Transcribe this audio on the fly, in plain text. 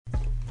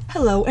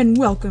Hello and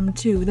welcome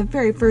to the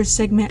very first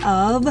segment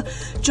of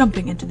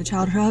Jumping into the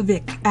Childhood of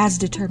Vic as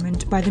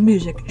determined by the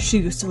music she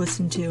used to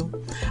listen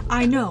to.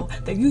 I know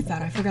that you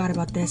thought I forgot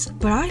about this,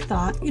 but I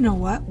thought, you know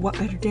what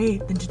better day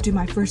than to do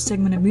my first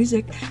segment of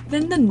music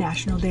than the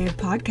National Day of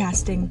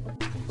Podcasting.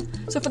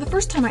 So for the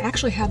first time I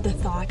actually had the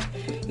thought,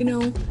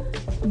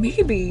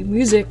 maybe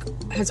music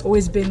has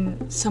always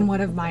been somewhat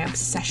of my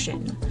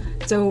obsession.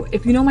 So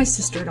if you know my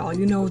sister at all,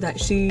 you know that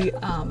she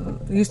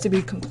used to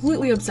be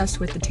completely obsessed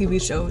with the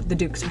TV show The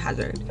Dukes of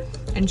Hazzard.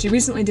 And she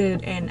recently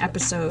did an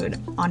episode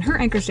on her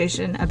anchor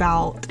station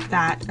about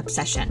that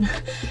obsession.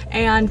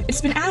 And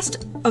it's been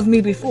asked of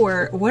me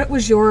before, what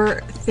was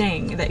your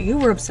thing that you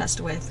were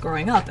obsessed with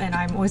growing up? And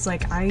I'm always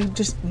like, I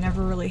just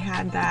never really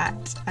had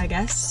that, I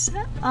guess.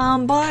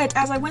 But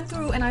as I went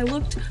through and I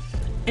looked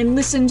and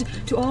listened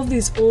to all of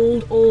these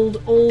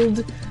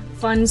old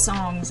fun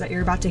songs that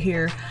you're about to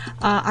hear,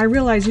 I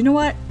realized, you know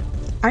what?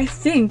 I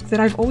think that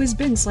I've always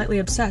been slightly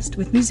obsessed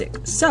with music.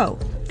 So,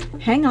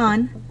 hang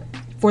on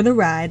for the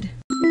ride.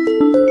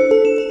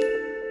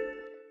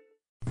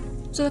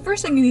 So the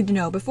first thing you need to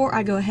know before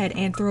I go ahead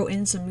and throw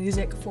in some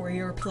music for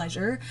your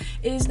pleasure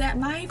is that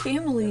my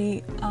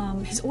family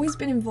has always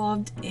been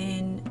involved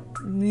in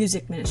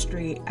music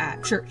ministry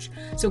at church.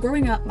 So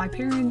growing up, my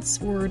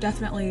parents were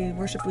definitely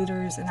worship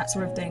leaders and that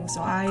sort of thing.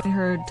 So I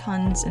heard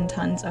tons and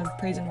tons of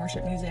praise and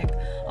worship music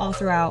all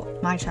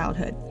throughout my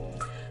childhood.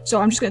 So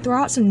I'm just going to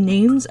throw out some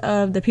names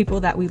of the people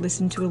that we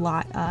listened to a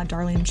lot.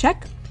 Darlene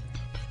Zschech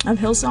of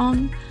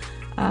Hillsong,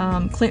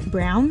 Clint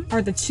Brown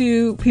are the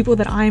two people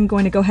that I'm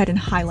going to go ahead and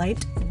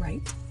highlight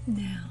right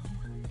now.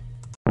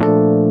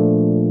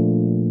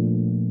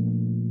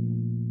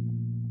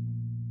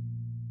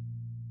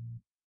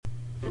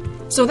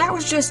 So that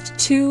was just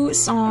two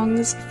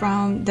songs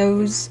from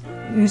those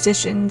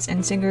musicians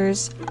and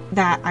singers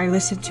that I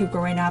listened to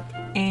growing up,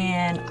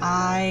 and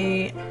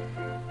I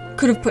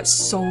could have put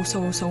so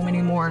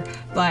many more,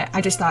 but I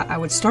just thought I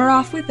would start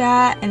off with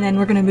that, and then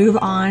we're going to move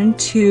on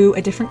to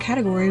a different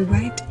category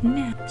right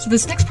now. So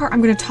this next part,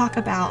 I'm going to talk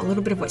about a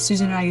little bit of what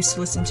Susan and I used to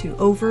listen to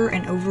over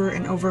and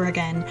over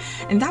again,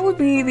 and that would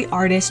be the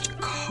artist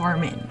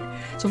Carmen.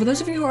 So for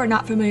those of you who are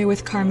not familiar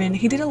with Carmen,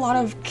 he did a lot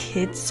of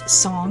kids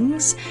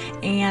songs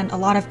and a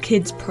lot of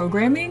kids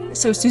programming.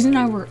 So Susan and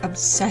I were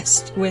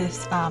obsessed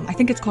with, I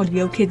think it's called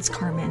Yo Kids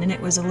Carmen, and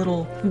it was a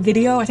little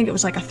video. I think it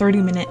was like a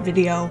 30-minute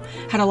video,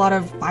 had a lot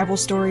of Bible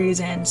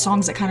stories and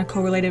songs that kind of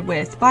correlated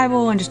with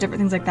Bible and just different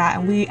things like that.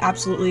 And we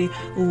absolutely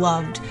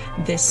loved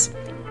this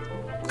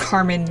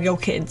Carmen Yo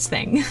Kids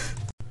thing.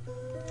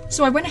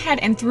 So I went ahead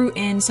and threw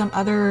in some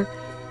other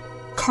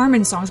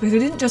Carmen songs because we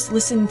didn't just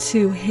listen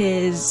to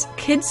his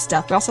kids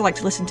stuff, we also liked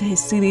to listen to his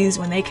CDs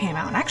when they came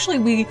out. And actually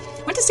we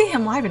went to see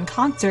him live in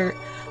concert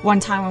one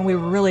time when we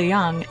were really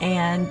young,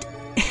 and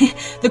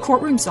the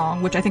Courtroom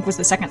song, which I think was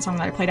the second song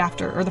that I played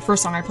after, or the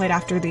first song I played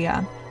after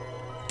the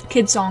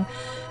kids song,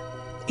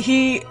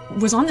 he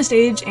was on the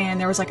stage and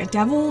there was like a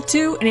devil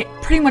too, and it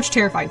pretty much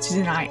terrified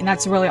Susan and I, and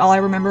that's really all I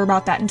remember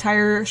about that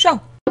entire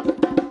show.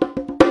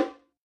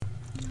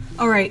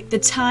 Alright, the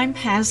time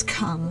has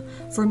come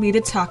for me to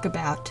talk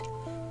about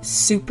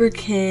Super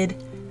Kid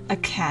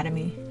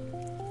Academy.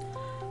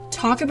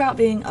 Talk about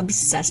being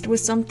obsessed with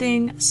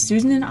something.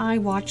 Susan and I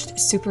watched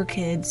Super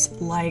Kids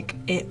like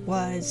it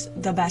was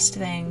the best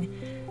thing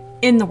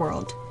in the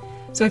world.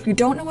 So if you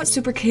don't know what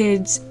Super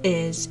Kids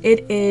is,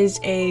 it is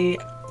a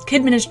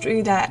kid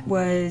ministry that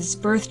was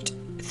birthed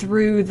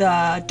through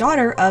the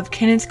daughter of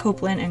Kenneth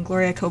Copeland and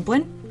Gloria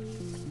Copeland.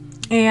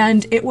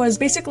 And it was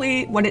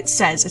basically what it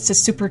says. It's a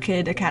Super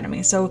Kid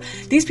Academy. So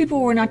these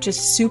people were not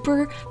just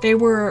super, they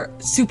were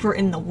super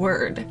in the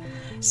word.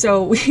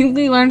 So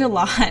we learned a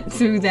lot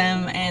through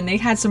them, and they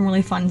had some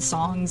really fun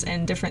songs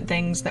and different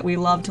things that we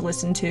loved to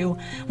listen to.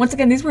 Once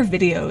again, these were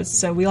videos,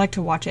 so we like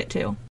to watch it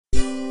too.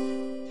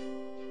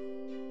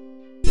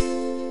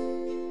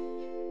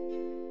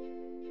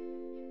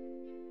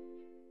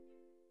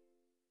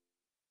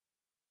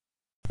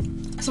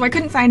 So I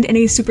couldn't find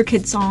any Super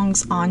Kid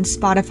songs on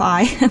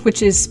Spotify,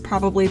 which is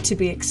probably to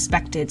be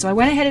expected. So I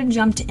went ahead and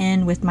jumped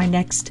in with my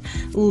next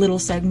little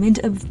segment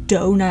of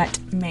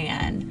Donut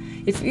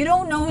Man. If you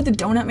don't know who the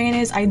Donut Man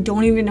is, I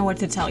don't even know what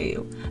to tell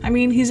you. I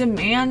mean, he's a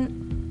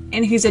man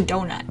and he's a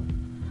donut,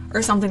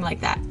 or something like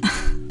that.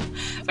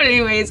 But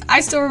anyways,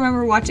 I still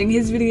remember watching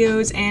his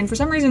videos, and for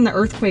some reason the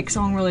Earthquake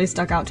song really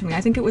stuck out to me.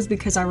 I think it was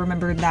because I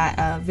remembered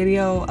that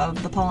video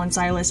of the Paul and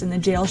Silas in the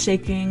jail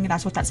shaking.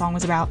 That's what that song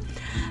was about.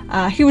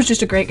 He was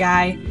just a great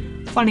guy,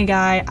 funny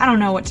guy. I don't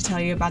know what to tell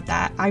you about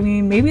that. I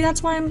mean, maybe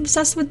that's why I'm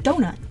obsessed with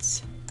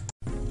donuts.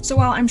 So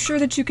while I'm sure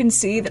that you can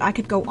see that I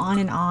could go on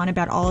and on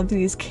about all of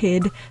these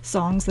kid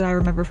songs that I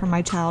remember from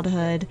my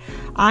childhood,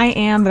 I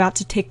am about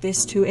to take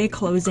this to a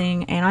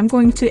closing, and I'm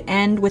going to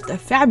end with the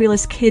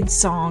fabulous kid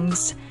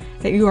songs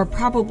that you are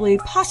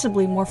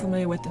possibly more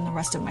familiar with than the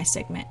rest of my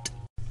segment.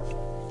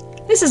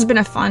 This has been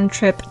a fun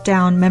trip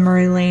down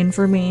memory lane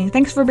for me.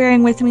 Thanks for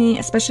bearing with me,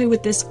 especially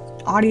with this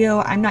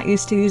audio. I'm not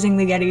used to using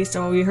the Yeti,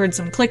 so you heard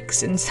some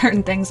clicks and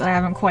certain things that I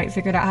haven't quite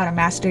figured out how to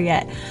master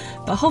yet.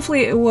 But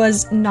hopefully it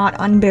was not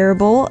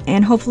unbearable,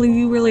 and hopefully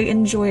you really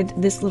enjoyed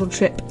this little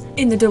trip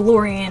in the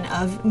DeLorean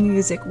of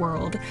music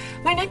world.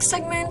 My next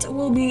segment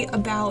will be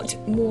about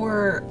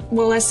more,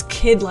 well, less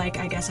kid-like,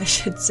 I guess I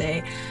should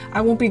say.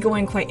 I won't be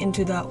going quite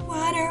into the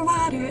water,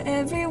 water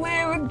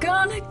everywhere, we're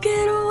gonna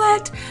get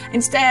wet.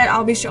 Instead,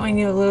 I'll be showing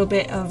you a little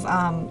bit of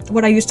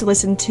what I used to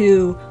listen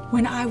to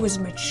when I was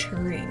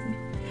maturing,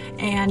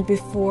 and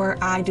before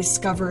I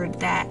discovered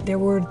that there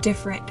were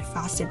different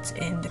facets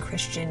in the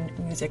Christian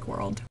music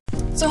world.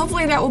 So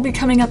hopefully that will be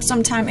coming up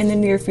sometime in the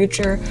near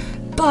future,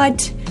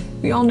 but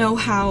we all know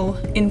how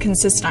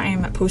inconsistent I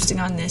am at posting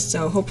on this,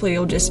 so hopefully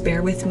you'll just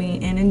bear with me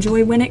and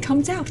enjoy when it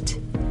comes out.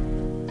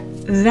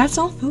 That's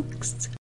all, folks.